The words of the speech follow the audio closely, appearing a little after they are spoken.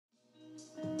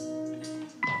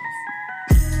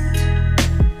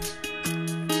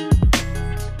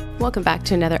Welcome back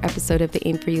to another episode of the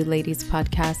Aim For You Ladies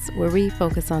podcast, where we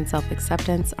focus on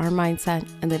self-acceptance, our mindset,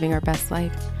 and living our best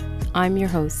life. I'm your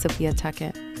host, Sophia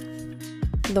Tuckett.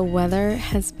 The weather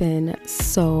has been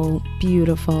so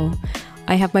beautiful.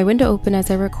 I have my window open as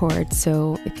I record,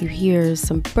 so if you hear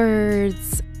some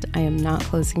birds, I am not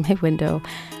closing my window.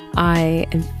 I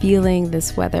am feeling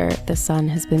this weather. The sun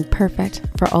has been perfect.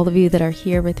 For all of you that are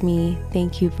here with me,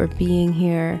 thank you for being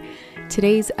here.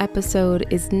 Today's episode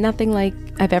is nothing like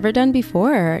I've ever done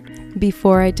before.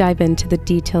 Before I dive into the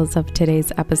details of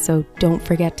today's episode, don't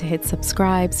forget to hit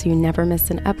subscribe so you never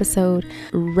miss an episode.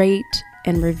 Rate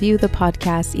and review the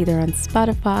podcast either on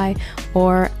Spotify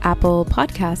or Apple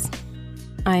Podcasts.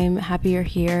 I'm happy you're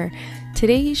here.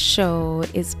 Today's show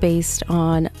is based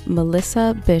on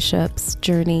Melissa Bishop's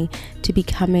journey to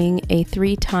becoming a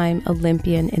 3-time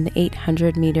Olympian in the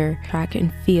 800-meter track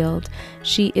and field.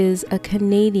 She is a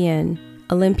Canadian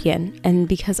Olympian, and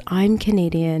because I'm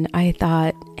Canadian, I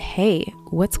thought, hey,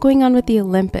 what's going on with the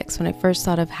Olympics? When I first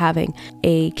thought of having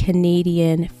a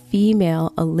Canadian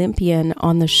female Olympian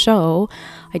on the show,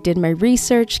 I did my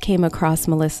research, came across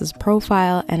Melissa's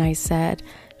profile, and I said,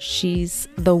 she's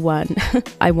the one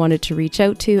I wanted to reach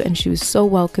out to, and she was so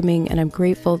welcoming, and I'm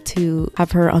grateful to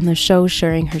have her on the show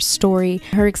sharing her story,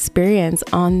 her experience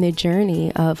on the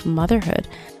journey of motherhood.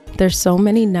 There's so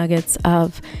many nuggets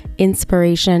of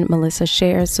inspiration Melissa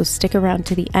shares, so stick around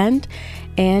to the end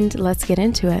and let's get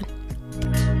into it.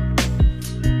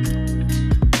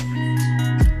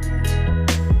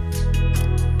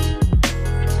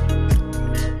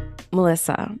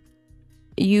 Melissa,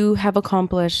 you have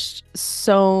accomplished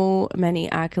so many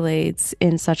accolades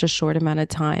in such a short amount of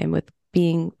time with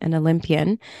being an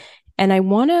Olympian. And I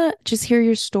want to just hear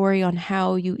your story on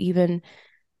how you even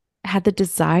had the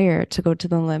desire to go to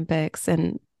the Olympics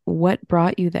and what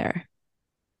brought you there.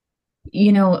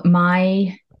 You know,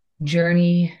 my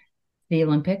journey to the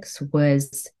Olympics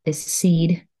was this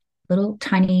seed, little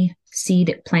tiny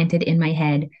seed planted in my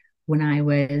head when I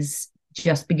was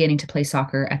just beginning to play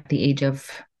soccer at the age of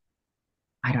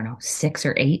 6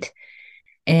 or 8.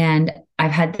 And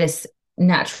I've had this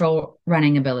natural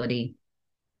running ability.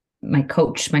 My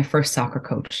coach, my first soccer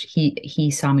coach,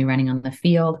 he saw me running on the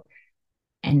field,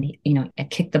 and, I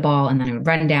kicked the ball and then I would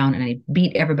run down and I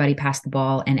beat everybody past the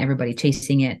ball and everybody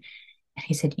chasing it. And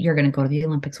he said, you're going to go to the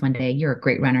Olympics one day. You're a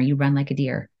great runner. You run like a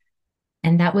deer.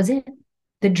 And that was it.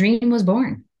 The dream was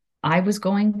born. I was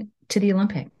going to the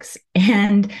Olympics,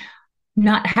 and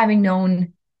not having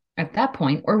known at that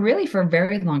point, or really for a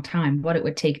very long time, what it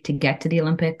would take to get to the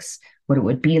Olympics, what it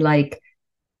would be like,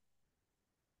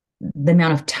 the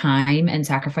amount of time and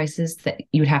sacrifices that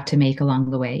you would have to make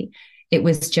along the way. It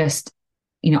was just,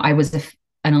 I was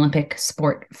an Olympic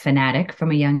sport fanatic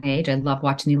from a young age. I loved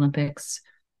watching the Olympics.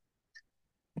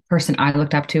 The person I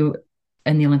looked up to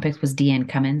in the Olympics was Deanne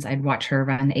Cummins. I'd watch her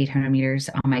run the 800 meters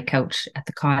on my couch at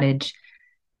the cottage.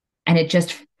 And it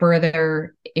just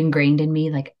further ingrained in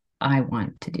me, like, I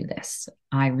want to do this.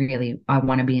 I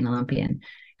want to be an Olympian.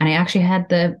 And I actually had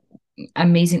the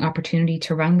amazing opportunity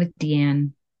to run with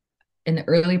Deanne in the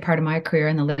early part of my career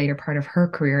and the later part of her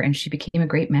career. And she became a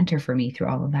great mentor for me through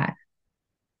all of that.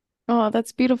 Oh,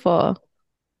 that's beautiful.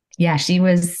 Yeah, she's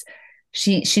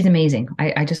amazing.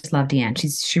 I just love Deanne.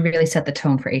 She really set the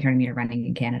tone for 800 meter running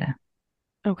in Canada.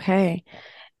 Okay.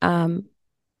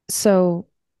 So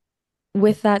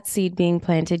with that seed being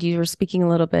planted, you were speaking a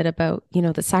little bit about,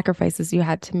 the sacrifices you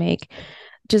had to make.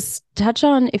 Just touch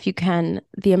on, if you can,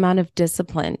 the amount of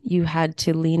discipline you had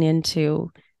to lean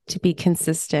into to be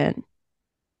consistent.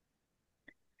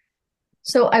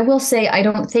 So I will say, I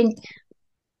don't think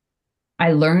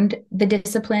I learned the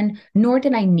discipline, nor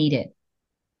did I need it,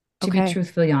 to be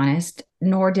truthfully honest,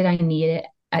 nor did I need it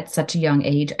at such a young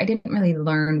age. I didn't really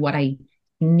learn what I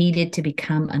needed to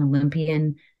become an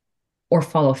Olympian or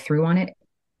follow through on it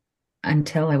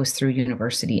until I was through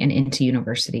university and into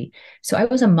university. So I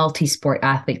was a multi-sport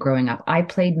athlete growing up. I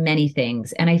played many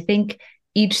things, and I think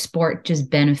each sport just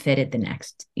benefited the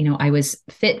next. I was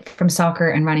fit from soccer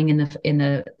and running in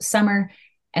the summer,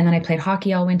 and then I played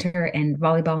hockey all winter and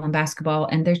volleyball and basketball,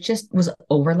 and there just was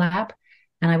overlap,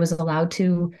 and I was allowed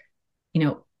to,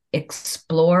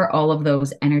 explore all of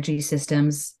those energy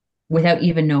systems without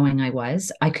even knowing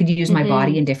I could use my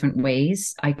body in different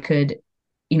ways. I could,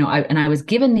 I was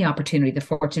given the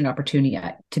fortunate opportunity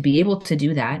to be able to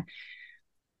do that.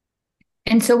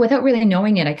 And so without really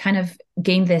knowing it, I kind of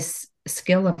gained this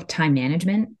skill of time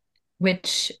management,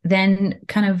 which then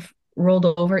kind of rolled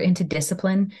over into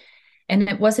discipline. And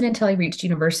it wasn't until I reached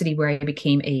university where I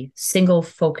became a single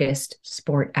focused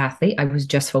sport athlete. I was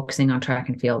just focusing on track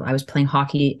and field. I was playing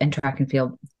hockey and track and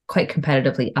field quite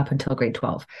competitively up until grade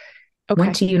 12.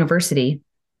 went Okay. to university,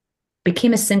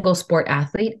 became a single sport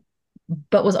athlete,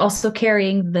 but was also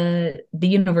carrying the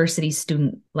university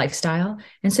student lifestyle.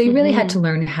 And so you really had to Hmm.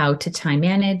 learn how to time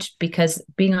manage, because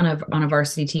being on a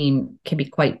varsity team can be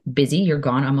quite busy. You're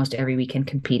gone almost every weekend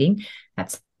competing.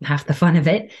 That's half the fun of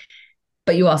it.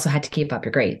 But you also had to keep up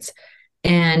your grades.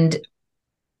 And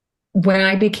when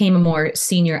I became a more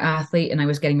senior athlete and I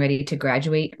was getting ready to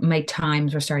graduate, my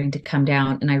times were starting to come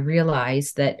down. And I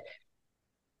realized that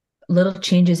little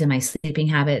changes in my sleeping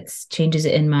habits, changes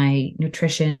in my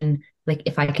nutrition, like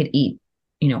if I could eat,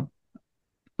 you know,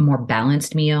 more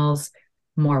balanced meals,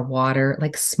 more water,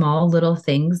 like small little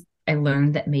things I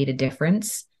learned that made a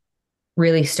difference,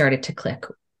 really started to click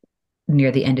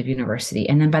near the end of university.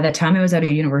 And then by the time I was out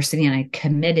of university and I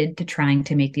committed to trying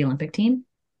to make the Olympic team,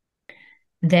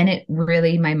 then it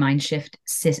really, my mind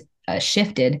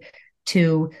shifted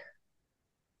to,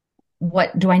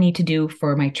 what do I need to do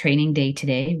for my training day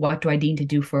today? What do I need to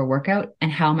do for a workout?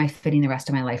 And how am I fitting the rest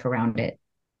of my life around it?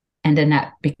 And then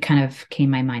that kind of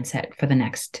became my mindset for the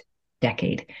next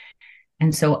decade.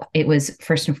 And so it was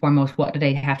first and foremost, what did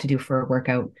I have to do for a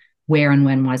workout? Where and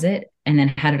when was it? And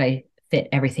then how did I fit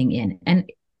everything in? And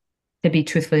to be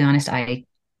truthfully honest, I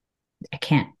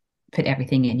can't fit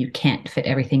everything in. You can't fit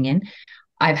everything in.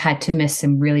 I've had to miss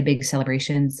some really big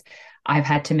celebrations. I've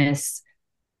had to miss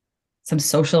some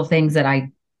social things that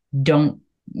I don't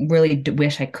really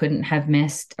wish I couldn't have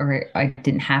missed, or I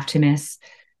didn't have to miss.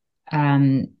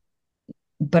 Um,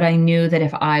 but I knew that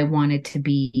if I wanted to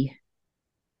be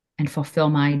and fulfill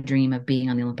my dream of being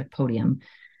on the Olympic podium,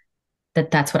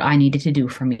 that's what I needed to do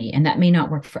for me. And that may not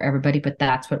work for everybody, but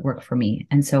that's what worked for me.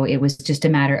 And so it was just a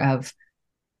matter of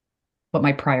what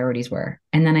my priorities were.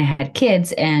 And then I had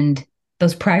kids, and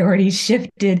those priorities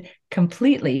shifted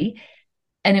completely.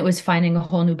 And it was finding a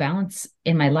whole new balance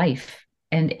in my life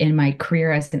and in my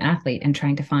career as an athlete, and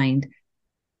trying to find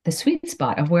the sweet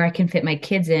spot of where I can fit my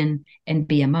kids in and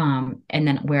be a mom, and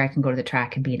then where I can go to the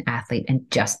track and be an athlete and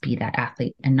just be that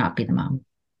athlete and not be the mom.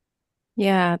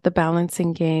 Yeah, the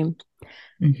balancing game.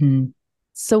 Mm-hmm.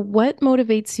 So, what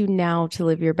motivates you now to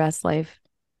live your best life?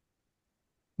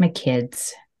 My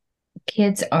kids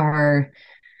are,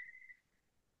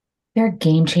 they're a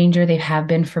game changer. They have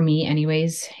been for me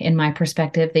anyways. In my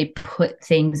perspective, they put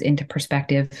things into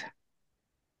perspective.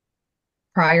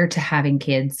 Prior to having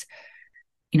kids,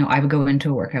 I would go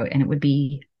into a workout and it would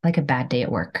be like a bad day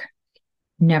at work.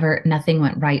 Nothing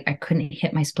went right. I couldn't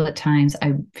hit my split times.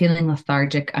 I'm feeling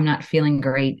lethargic. I'm not feeling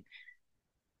great.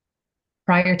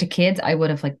 Prior to kids, I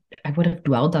would have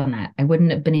dwelled on that. I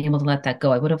wouldn't have been able to let that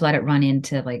go. I would have let it run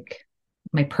into like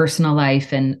my personal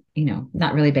life, and,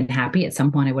 not really been happy. At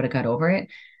some point I would have got over it.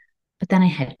 But then I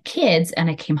had kids and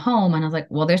I came home and I was like,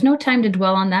 well, there's no time to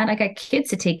dwell on that. I got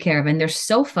kids to take care of, and they're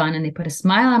so fun and they put a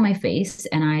smile on my face.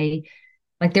 And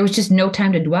there was just no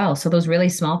time to dwell. So those really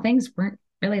small things weren't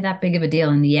really that big of a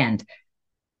deal in the end.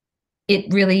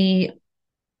 It really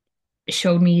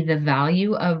showed me the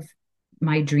value of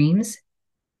my dreams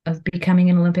of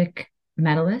becoming an Olympic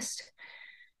medalist.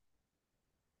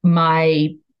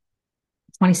 My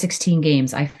 2016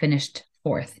 games, I finished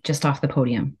fourth, just off the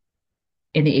podium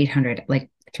in the 800,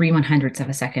 like 3/100ths of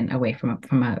a second away from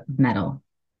a medal.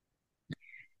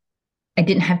 I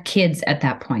didn't have kids at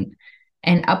that point.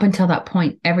 And up until that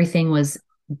point, everything was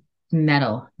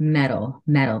medal, medal,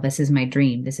 medal. This is my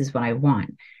dream. This is what I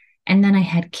want. And then I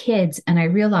had kids, and I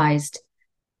realized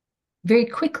very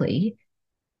quickly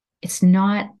it's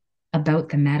not about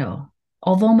the medal.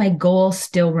 Although my goal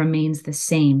still remains the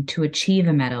same, to achieve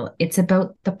a medal, it's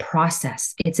about the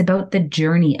process. It's about the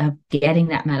journey of getting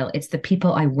that medal. It's the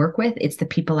people I work with. It's the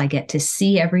people I get to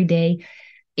see every day.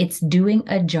 It's doing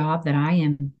a job that I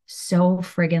am so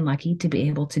friggin' lucky to be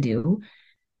able to do.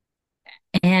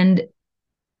 And,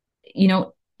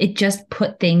 it just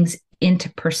put things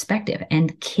into perspective.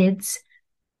 And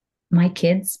my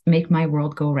kids make my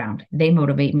world go round. They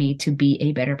motivate me to be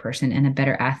a better person and a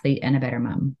better athlete and a better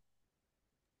mom.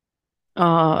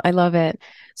 Oh, I love it.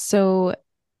 So,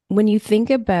 when you think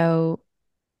about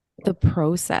the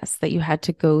process that you had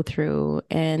to go through,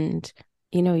 and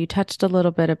you touched a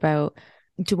little bit about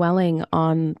dwelling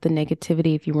on the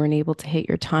negativity if you weren't able to hit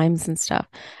your times and stuff.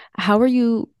 How are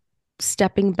you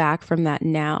stepping back from that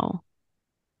now?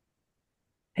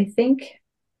 I think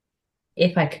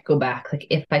if I could go back, like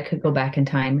if I could go back in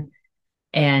time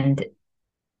and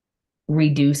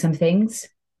redo some things,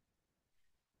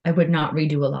 I would not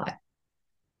redo a lot.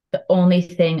 The only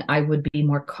thing I would be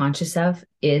more conscious of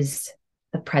is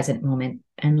the present moment,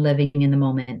 and living in the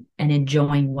moment and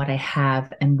enjoying what I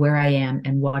have and where I am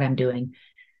and what I'm doing.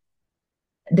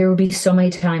 There would be so many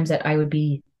times that I would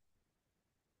be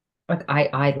Like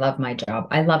I love my job.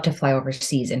 I love to fly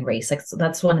overseas and race. Like so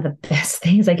that's one of the best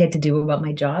things I get to do about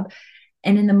my job.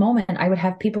 And in the moment, I would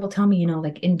have people tell me,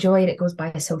 like enjoy it. It goes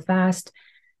by so fast.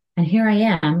 And here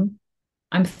I am.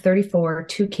 I'm 34,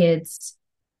 two kids.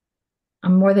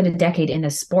 I'm more than a decade in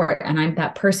this sport. And I'm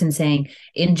that person saying,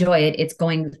 enjoy it. It's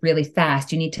going really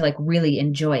fast. You need to like really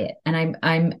enjoy it. And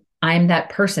I'm that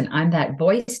person. I'm that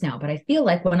voice now. But I feel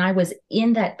like when I was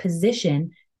in that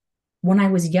position, when I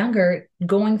was younger,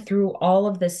 going through all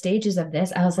of the stages of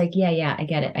this, I was like, yeah, I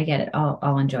get it. I get it.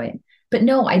 I'll enjoy it. But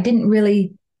no, I didn't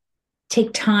really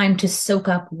take time to soak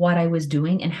up what I was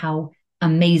doing and how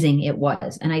amazing it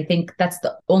was. And I think that's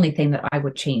the only thing that I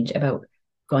would change about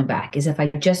going back is if I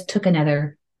just took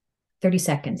another 30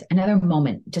 seconds, another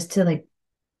moment just to like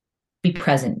be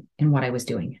present in what I was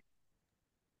doing.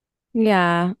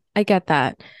 Yeah, I get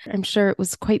that. I'm sure it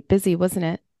was quite busy, wasn't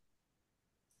it?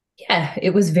 Yeah,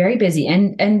 it was very busy.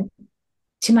 And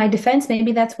to my defense,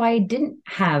 maybe that's why I didn't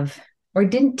have or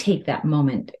didn't take that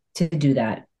moment to do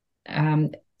that.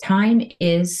 Um, Time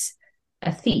is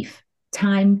a thief.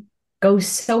 Time goes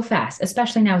so fast,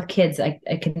 especially now with kids. I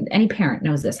can any parent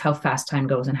knows this, how fast time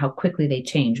goes and how quickly they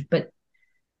change. But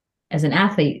as an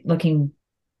athlete looking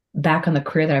back on the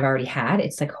career that I've already had,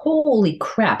 it's like, holy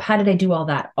crap, how did I do all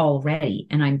that already?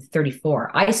 And I'm 34.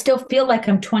 I still feel like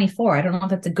I'm 24. I don't know if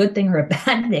that's a good thing or a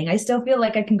bad thing. I still feel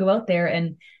like I can go out there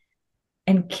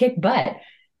and kick butt.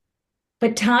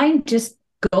 But time just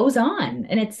goes on.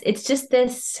 And it's just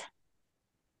this,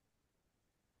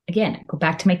 again, go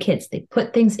back to my kids. They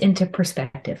put things into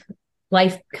perspective.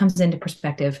 Life comes into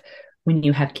perspective when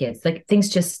you have kids. Like things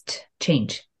just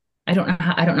change. I don't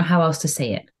know how else to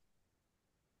say it.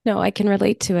 No, I can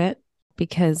relate to it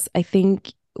because I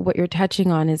think what you're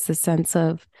touching on is the sense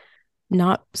of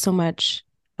not so much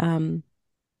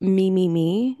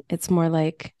me. It's more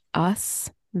like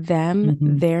us, them,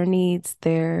 Mm-hmm. their needs,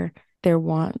 their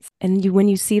wants. And when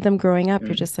you see them growing up,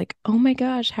 you're just like, oh my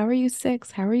gosh, how are you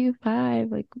 6? How are you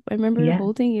 5? Like I remember Yeah.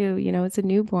 holding you, it's a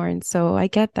newborn. So I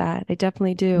get that. I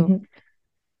definitely do. Mm-hmm.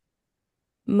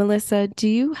 Melissa, do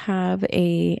you have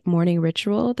a morning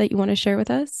ritual that you want to share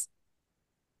with us?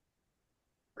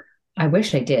 I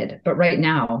wish I did, but right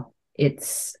now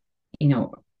it's, you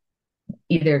know,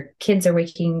 either kids are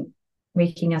waking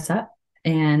us up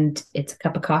and it's a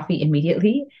cup of coffee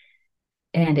immediately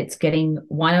and it's getting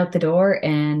one out the door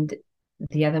and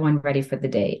the other one ready for the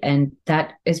day. And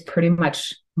that is pretty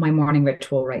much my morning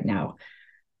ritual right now.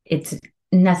 It's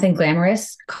nothing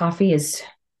glamorous. Coffee is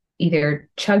either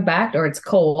chug back or it's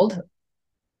cold.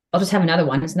 I'll just have another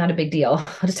one. It's not a big deal.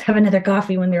 I'll just have another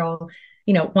coffee when they're all,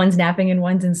 one's napping and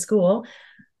one's in school.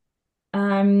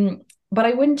 Um, but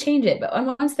I wouldn't change it.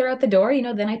 But once they're out the door,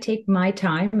 then I take my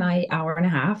time, my hour and a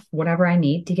half, whatever I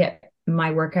need to get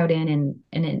my workout in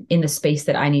and in the space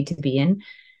that I need to be in.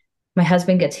 My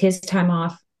husband gets his time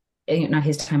off, not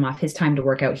his time off, his time to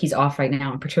work out. He's off right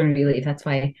now on paternity leave. That's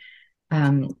why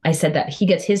I said that he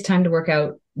gets his time to work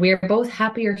out. We are both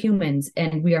happier humans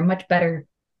and we are much better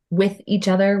with each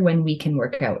other when we can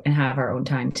work out and have our own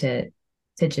time to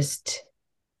just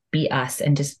be us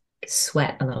and just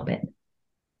sweat a little bit.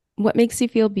 What makes you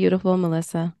feel beautiful,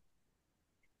 Melissa?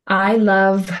 I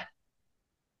love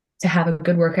to have a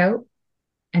good workout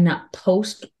and that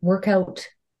post workout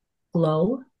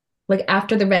glow. Like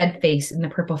after the red face and the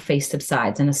purple face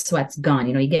subsides and the sweat's gone,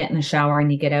 you get in the shower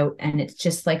and you get out and it's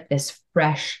just like this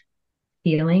fresh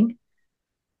feeling.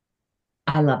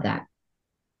 I love that.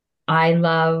 I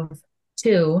love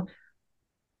too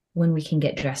when we can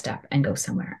get dressed up and go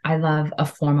somewhere. I love a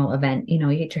formal event. You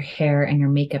get your hair and your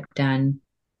makeup done.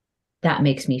 That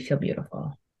makes me feel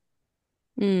beautiful.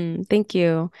 Thank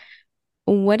you.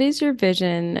 What is your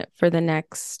vision for the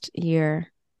next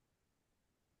year?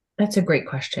 That's a great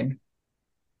question.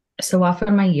 So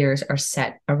often my years are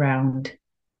set around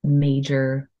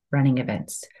major running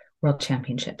events, world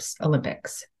championships,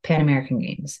 Olympics, Pan American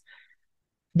Games.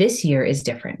 This year is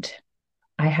different.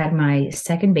 I had my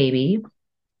second baby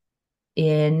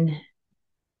in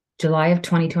July of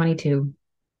 2022.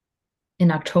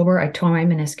 In October, I tore my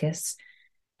meniscus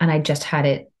and I just had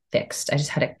it fixed. I just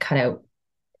had it cut out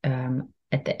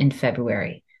in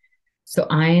February. So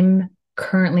I'm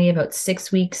currently about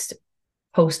 6 weeks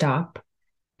post-op,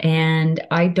 and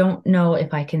I don't know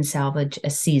if I can salvage a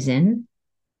season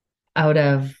out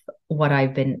of what I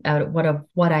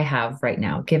have right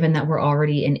now, given that we're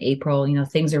already in April,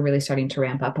 things are really starting to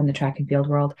ramp up in the track and field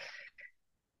world.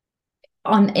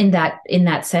 In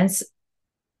that sense,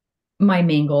 my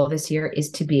main goal this year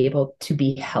is to be able to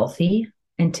be healthy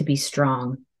and to be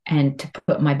strong and to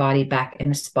put my body back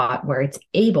in a spot where it's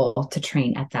able to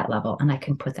train at that level and I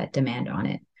can put that demand on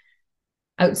it.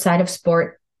 Outside of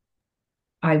sport,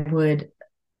 I would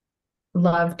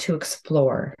love to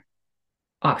explore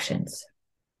options.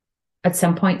 At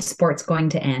some point, sport's going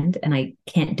to end, and I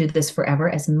can't do this forever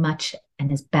as much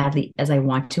and as badly as I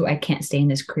want to. I can't stay in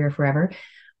this career forever.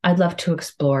 I'd love to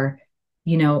explore,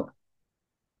 you know,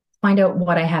 find out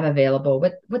what I have available.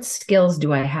 What skills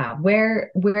do I have?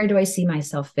 Where do I see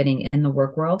myself fitting in the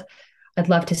work world? I'd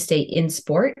love to stay in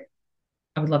sport.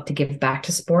 I would love to give back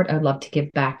to sport. I would love to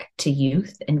give back to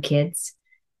youth and kids.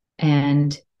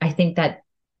 And I think that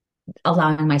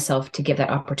allowing myself to give that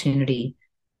opportunity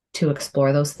to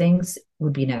explore those things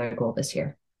would be another goal this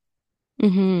year.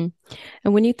 Mm-hmm.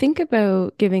 And when you think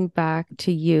about giving back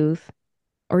to youth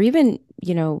or even,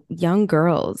 young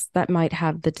girls that might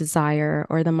have the desire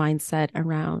or the mindset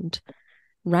around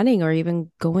running or even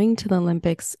going to the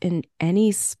Olympics in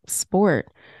any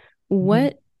sport, Mhm.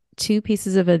 what two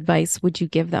pieces of advice would you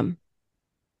give them?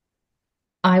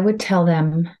 I would tell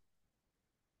them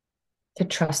to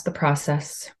trust the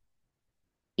process,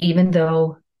 even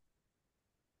though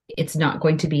it's not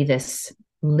going to be this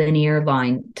linear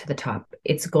line to the top.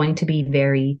 It's going to be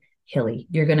very hilly.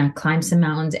 You're going to climb some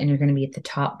mountains and you're going to be at the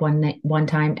top one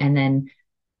time, and then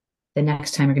the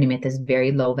next time you're going to be at this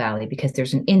very low valley because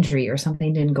there's an injury or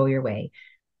something didn't go your way.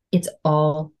 It's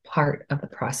all part of the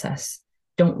process.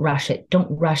 Don't rush it.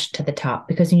 Don't rush to the top,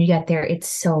 because when you get there, it's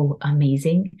so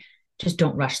amazing. Just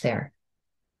don't rush there.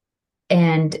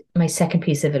 And my second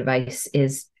piece of advice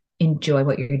is enjoy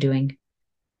what you're doing.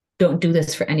 Don't do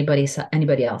this for anybody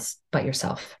else but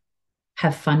yourself.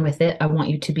 Have fun with it. I want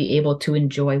you to be able to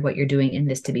enjoy what you're doing in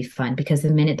this to be fun, because the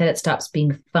minute that it stops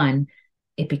being fun,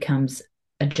 it becomes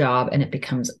a job and it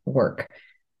becomes work.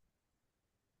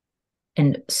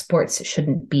 And sports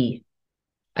shouldn't be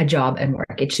a job and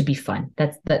work. It should be fun.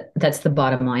 That's the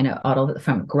bottom line of all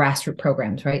from grassroots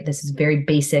programs, right? This is very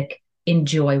basic.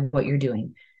 Enjoy what you're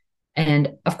doing.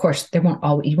 And of course, you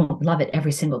won't love it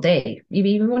every single day.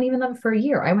 You won't even love it for a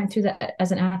year. I went through that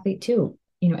as an athlete too.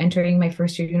 Entering my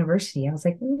first year of university, I was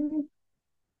like, do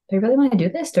I really want to do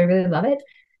this? Do I really love it?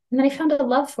 And then I found a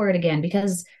love for it again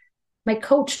because my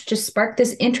coach just sparked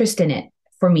this interest in it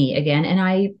for me again. And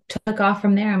I took off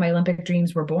from there and my Olympic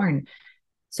dreams were born.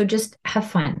 So just have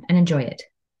fun and enjoy it.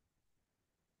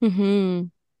 Mm-hmm.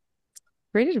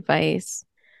 Great advice.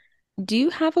 Do you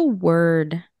have a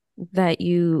word that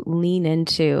you lean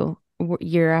into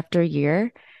year after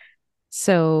year?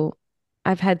 So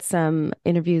I've had some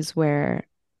interviews where,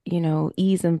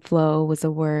 ease and flow was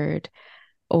a word,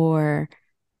 or,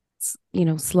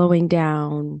 slowing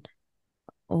down,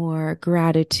 or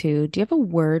gratitude. Do you have a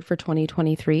word for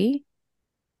 2023?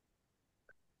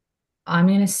 I'm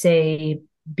going to say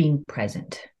being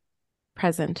present.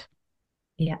 Present.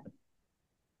 Yeah.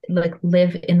 Like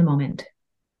live in the moment.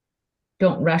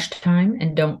 Don't rush time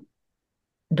and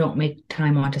don't make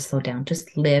time want to slow down.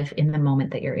 Just live in the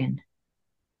moment that you're in.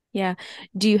 Yeah.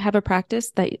 Do you have a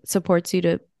practice that supports you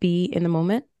to be in the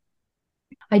moment?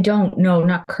 I don't know,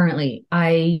 not currently.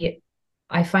 I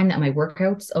find that my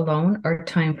workouts alone are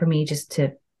time for me just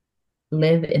to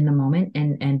live in the moment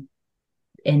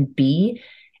and be,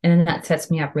 and then that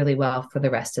sets me up really well for the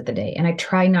rest of the day. And I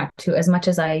try not to, as much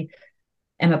as I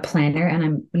am a planner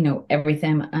and I'm,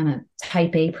 everything, I'm a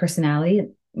type A personality.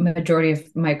 Majority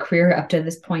of my career up to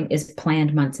this point is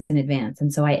planned months in advance.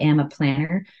 And so I am a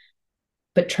planner,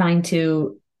 but trying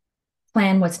to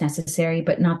plan what's necessary,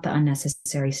 but not the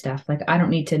unnecessary stuff. Like I don't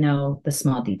need to know the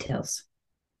small details.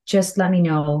 Just let me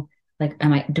know, like,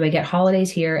 do I get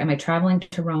holidays here? Am I traveling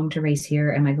to Rome to race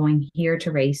here? Am I going here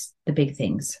to race? The big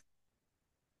things.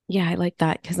 Yeah, I like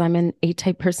that because I'm an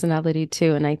A-type personality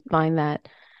too. And I find that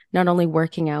not only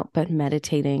working out, but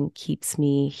meditating keeps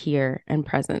me here and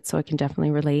present. So I can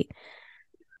definitely relate.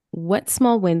 What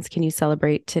small wins can you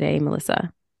celebrate today,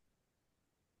 Melissa?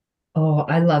 Oh,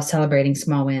 I love celebrating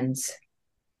small wins.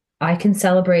 I can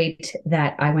celebrate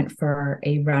that I went for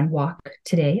a run walk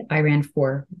today. I ran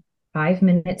for 5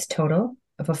 minutes total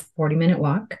of a 40-minute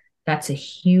walk. That's a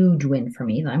huge win for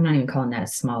me. I'm not even calling that a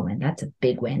small win. That's a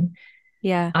big win.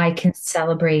 Yeah, I can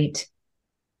celebrate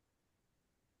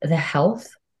the health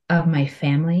of my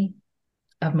family,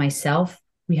 of myself.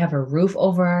 We have a roof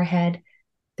over our head.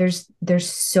 There's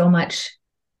so much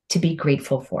to be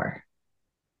grateful for.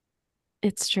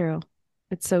 it's true.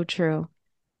 It's so true.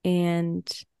 And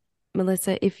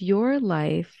Melissa, if your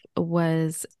life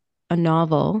was a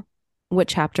novel, what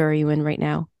chapter are you in right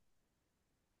now?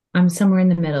 I'm somewhere in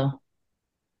the middle,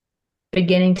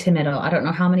 beginning to middle. I don't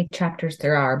know how many chapters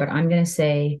there are, but I'm going to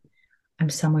say I'm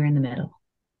somewhere in the middle.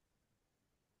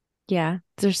 Yeah,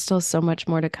 there's still so much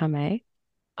more to come, eh?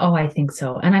 Oh, I think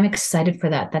so. And I'm excited for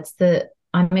that.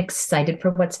 I'm excited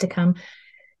for what's to come.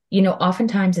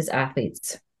 Oftentimes as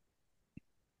athletes,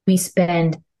 we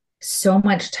spend so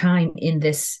much time in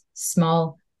this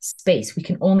small space. We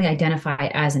can only identify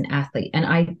as an athlete.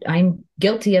 And I'm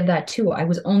guilty of that too. I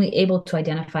was only able to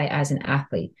identify as an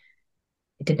athlete.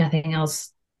 I did nothing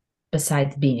else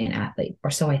besides being an athlete,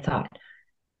 or so I thought.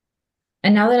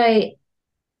 And now that I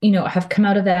have come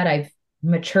out of that, I've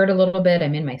matured a little bit.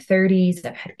 I'm in my 30s,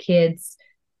 I've had kids.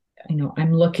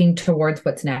 I'm looking towards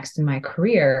what's next in my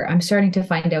career. I'm starting to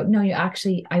find out, no,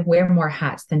 I wear more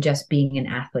hats than just being an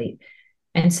athlete.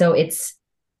 And so it's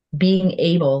being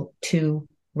able to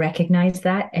recognize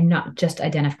that and not just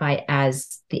identify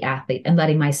as the athlete, and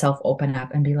letting myself open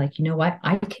up and be like, you know what?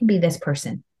 I can be this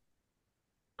person.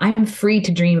 I'm free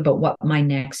to dream about what my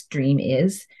next dream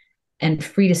is, and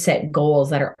free to set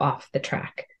goals that are off the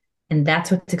track. And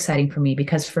that's what's exciting for me,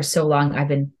 because for so long I've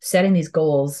been setting these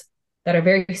goals that are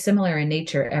very similar in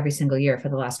nature every single year for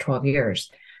the last 12 years.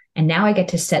 And now I get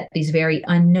to set these very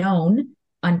unknown,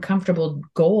 uncomfortable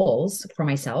goals for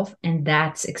myself. And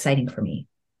that's exciting for me.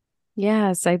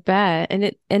 Yes, I bet.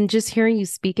 And just hearing you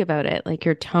speak about it, like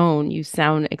your tone, you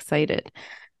sound excited.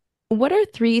 What are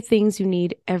three things you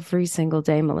need every single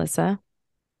day, Melissa?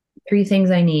 Three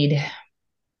things I need.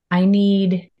 I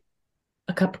need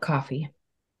a cup of coffee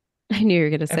I knew you were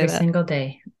going to say every that. single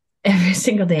day. Every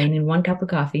single day, I need one cup of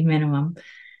coffee minimum.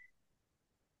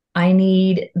 I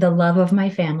need the love of my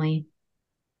family.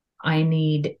 I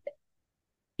need,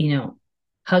 you know,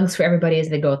 hugs for everybody as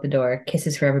they go out the door,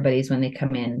 kisses for everybody's when they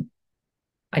come in.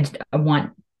 I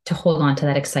want to hold on to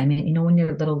that excitement. When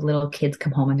your little kids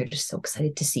come home and they're just so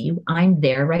excited to see you. I'm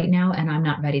there right now and I'm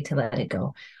not ready to let it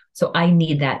go. So I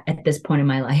need that at this point in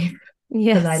my life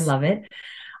because I Yes. love it.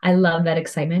 I love that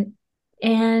excitement.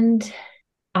 And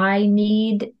I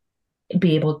need to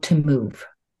be able to move,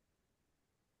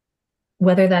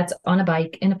 whether that's on a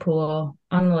bike, in a pool,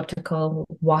 on an elliptical,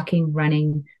 walking,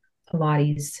 running,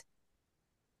 Pilates,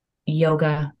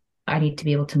 yoga. I need to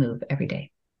be able to move every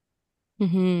day.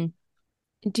 hmm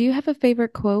Do you have a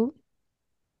favorite quote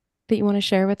that you want to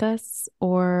share with us,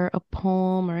 or a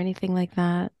poem or anything like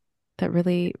that that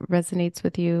really resonates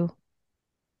with you?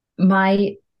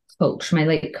 My my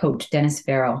late coach, Dennis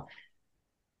Farrell,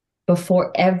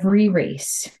 before every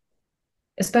race,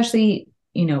 especially,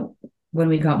 when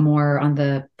we got more on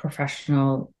the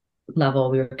professional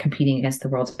level, we were competing against the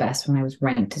world's best when I was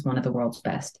ranked as one of the world's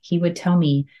best. He would tell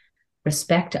me,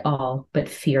 respect all, but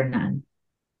fear none.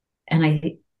 And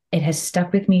it has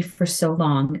stuck with me for so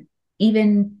long,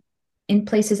 even in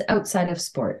places outside of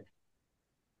sport.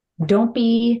 Don't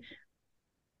be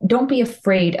don't be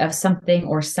afraid of something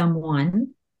or someone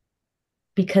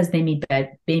because they may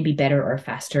be better or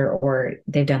faster or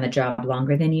they've done the job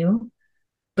longer than you,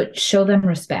 but show them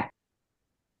respect.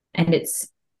 And it's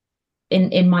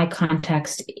in my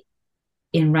context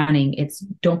in running, it's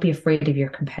don't be afraid of your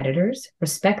competitors,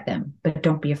 respect them, but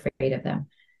don't be afraid of them.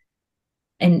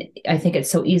 And I think it's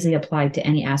so easily applied to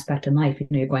any aspect in life.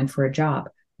 You're going for a job.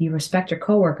 You respect your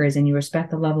coworkers and you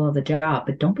respect the level of the job,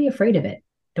 but don't be afraid of it.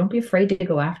 Don't be afraid to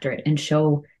go after it and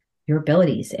show your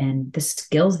abilities and the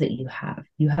skills that you have.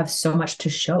 You have so much to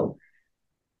show.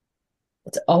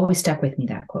 It's always stuck with me,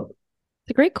 that quote.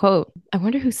 It's a great quote. I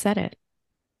wonder who said it.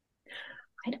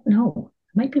 I don't know.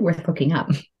 It might be worth looking up.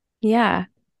 Yeah.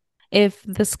 If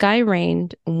the sky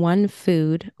rained one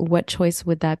food, what choice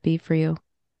would that be for you?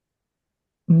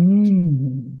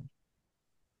 Mm.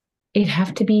 It'd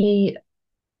have to be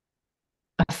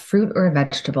a fruit or a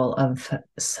vegetable of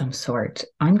some sort.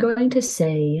 I'm going to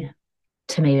say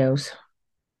tomatoes.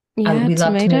 Yeah, We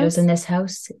love tomatoes in tomatoes. this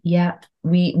house. Yeah,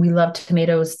 we love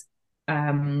tomatoes.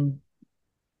 Um,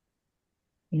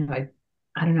 I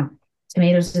don't know.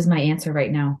 Tomatoes is my answer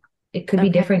right now. It could be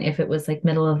Okay. different if it was like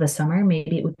middle of the summer.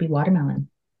 Maybe it would be watermelon.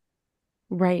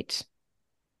 Right.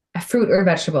 A fruit or a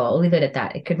vegetable. I'll leave it at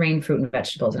that. It could rain fruit and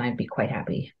vegetables, and I'd be quite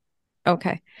happy.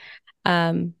 Okay.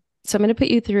 So I'm going to put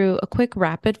you through a quick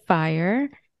rapid fire,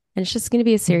 and it's just going to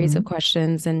be a series of Hmm.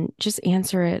 questions, and just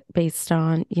answer it based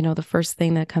on, the first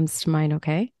thing that comes to mind,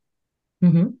 okay?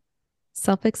 Hmm.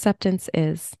 Self-acceptance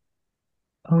is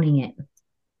Owning it.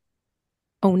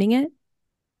 owning it.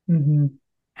 Hmm.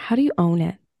 How do you own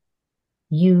it?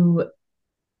 You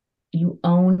you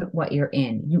own what you're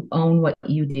in. You own what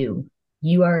you do.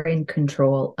 You are in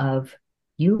control of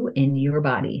you and your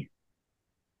body.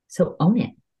 So own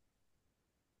it.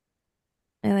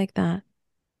 I like that.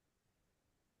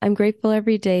 I'm grateful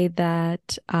every day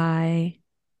that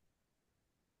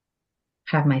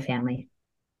Have my family.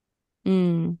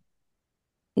 mm,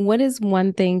 what is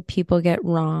one thing people get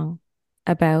wrong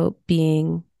about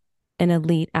being an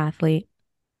elite athlete?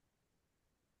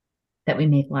 That we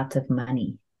make lots of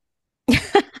money.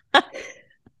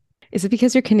 Is it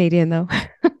because you're Canadian though?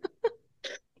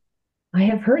 I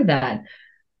have heard that.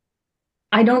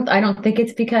 I don't think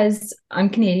it's because I'm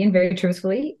Canadian, very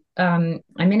truthfully. I'm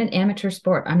in an amateur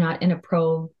sport. I'm not in a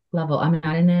pro level. I'm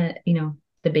not in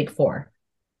the big four.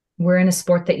 We're in a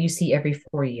sport that you see every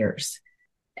 4 years.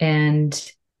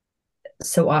 And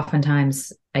so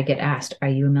oftentimes I get asked, are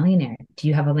you a millionaire? Do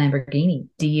you have a Lamborghini?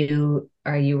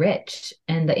 Are you rich?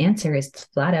 And the answer is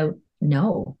flat out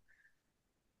no.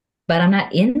 But I'm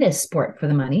not in this sport for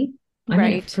the money. I'm in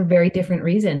it Right. for very different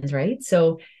reasons, right?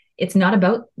 So it's not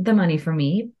about the money for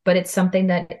me, but it's something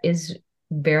that is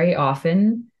very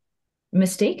often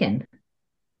mistaken.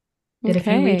 That if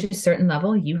you reach Okay. a certain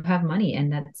level, you have money.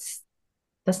 And that's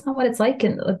not what it's like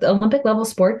in the Olympic level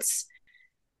sports.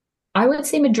 I would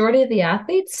say majority of the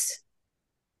athletes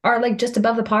are like just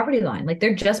above the poverty line. Like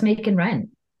they're just making rent.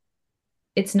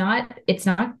 It's not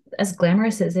as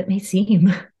glamorous as it may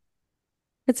seem.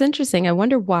 It's interesting. I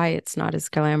wonder why it's not as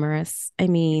glamorous. I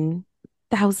mean,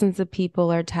 thousands of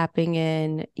people are tapping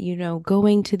in,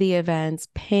 going to the events,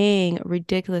 paying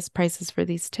ridiculous prices for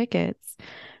these tickets.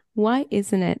 Why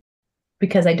isn't it?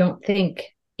 Because I don't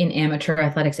think in amateur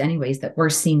athletics anyways that we're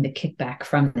seeing the kickback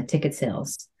from the ticket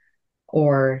sales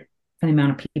or the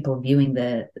amount of people viewing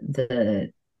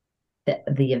the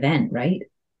event, right?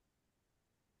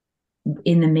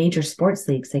 In the major sports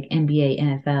leagues like NBA,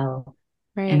 NFL,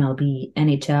 Right. MLB,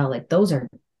 NHL, like those are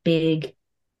big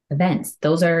events.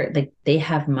 Those are like they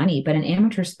have money, but in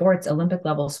amateur sports, Olympic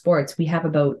level sports, we have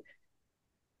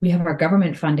our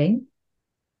government funding,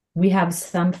 we have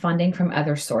some funding from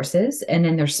other sources, and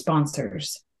then there's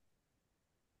sponsors.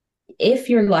 If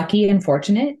you're lucky and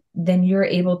fortunate, then you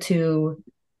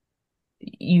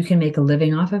can make a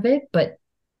living off of it. But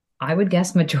I would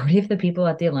guess majority of the people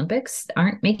at the Olympics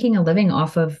aren't making a living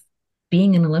off of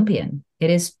being an Olympian. It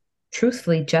is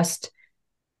truthfully just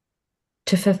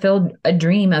to fulfill a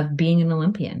dream of being an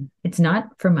Olympian. It's not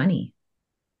for money.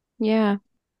 Yeah.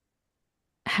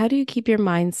 How do you keep your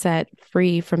mindset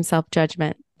free from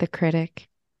self-judgment, the critic?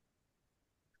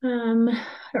 I don't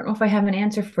know if I have an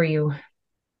answer for you.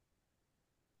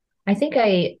 I think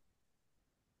I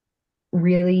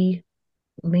really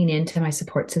lean into my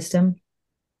support system.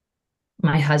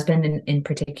 My husband, in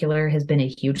particular, has been a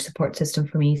huge support system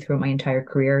for me throughout my entire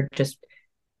career, just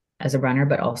as a runner,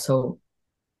 but also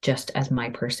just as my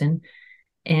person.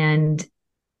 And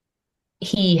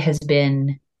he has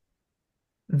been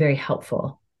very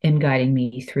helpful in guiding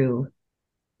me through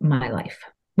my life,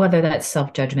 whether that's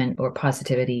self judgment or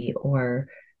positivity or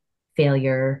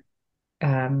failure.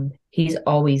 He's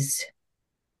always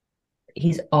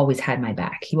had my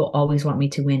back. He will always want me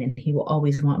to win, and he will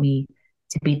always want me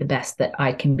to be the best that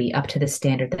I can be up to the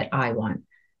standard that I want.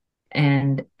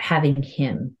 And having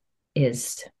him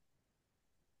is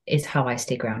how I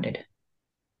stay grounded.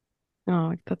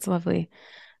 Oh, that's lovely.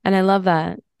 And I love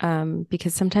that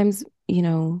because sometimes,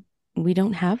 we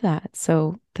don't have that.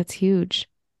 So that's huge,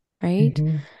 right?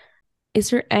 Mm-hmm. Is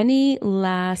there any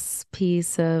last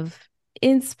piece of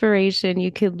inspiration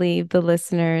you could leave the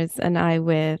listeners and I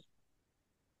with?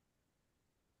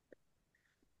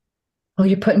 Oh,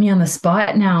 you're putting me on the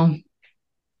spot now.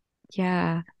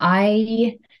 Yeah.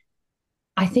 I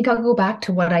I think I'll go back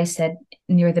to what I said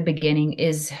near the beginning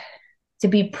is to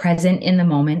be present in the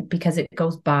moment because it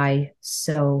goes by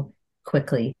so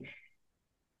quickly.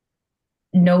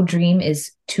 No dream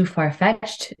is too far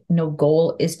fetched. No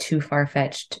goal is too far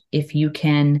fetched. If you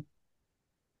can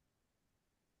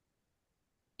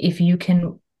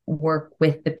work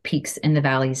with the peaks and the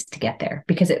valleys to get there,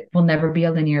 because it will never be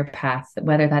a linear path,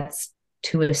 whether that's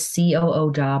to a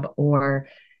COO job or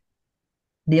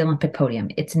the Olympic podium.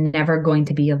 It's never going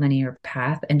to be a linear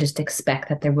path, and just expect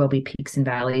that there will be peaks and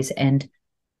valleys. And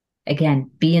again,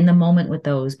 be in the moment with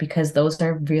those because those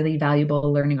are really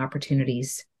valuable learning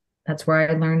opportunities. That's where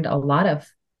I learned a lot of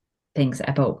things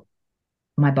about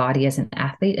my body as an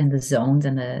athlete and the zones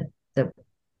and the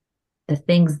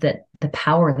things that the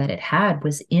power that it had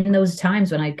was in those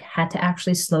times when I had to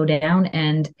actually slow down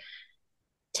and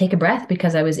take a breath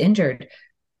because I was injured.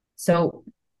 So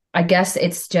I guess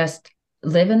it's just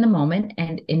live in the moment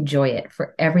and enjoy it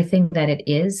for everything that it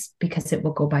is because it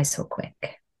will go by so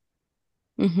quick.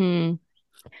 Hmm.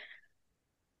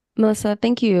 Melissa,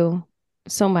 thank you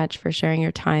so much for sharing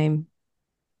your time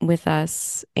with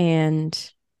us.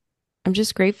 And I'm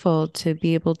just grateful to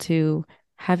be able to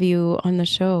have you on the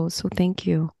show. So thank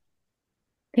you.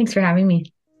 Thanks for having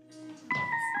me.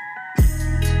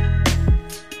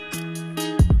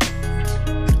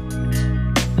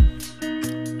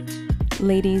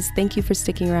 Ladies, thank you for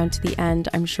sticking around to the end.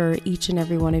 I'm sure each and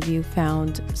every one of you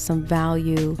found some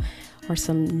value are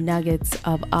some nuggets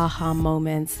of aha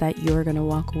moments that you're going to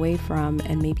walk away from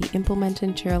and maybe implement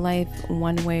into your life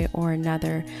one way or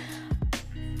another.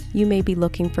 You may be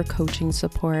looking for coaching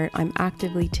support. I'm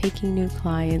actively taking new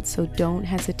clients, so don't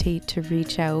hesitate to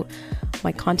reach out.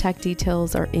 My contact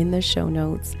details are in the show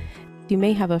notes. You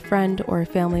may have a friend or a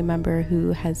family member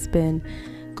who has been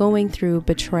going through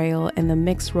betrayal and the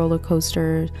mixed roller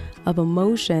coaster of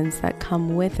emotions that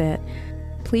come with it.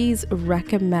 Please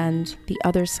recommend The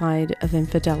Other Side of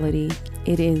Infidelity.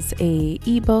 It is an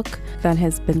ebook that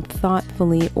has been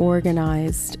thoughtfully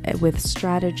organized with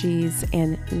strategies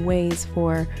and ways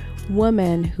for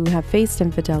women who have faced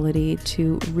infidelity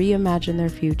to reimagine their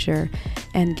future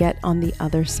and get on the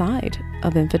other side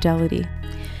of infidelity.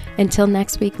 Until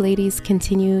next week, ladies,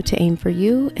 continue to aim for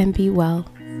you and be well.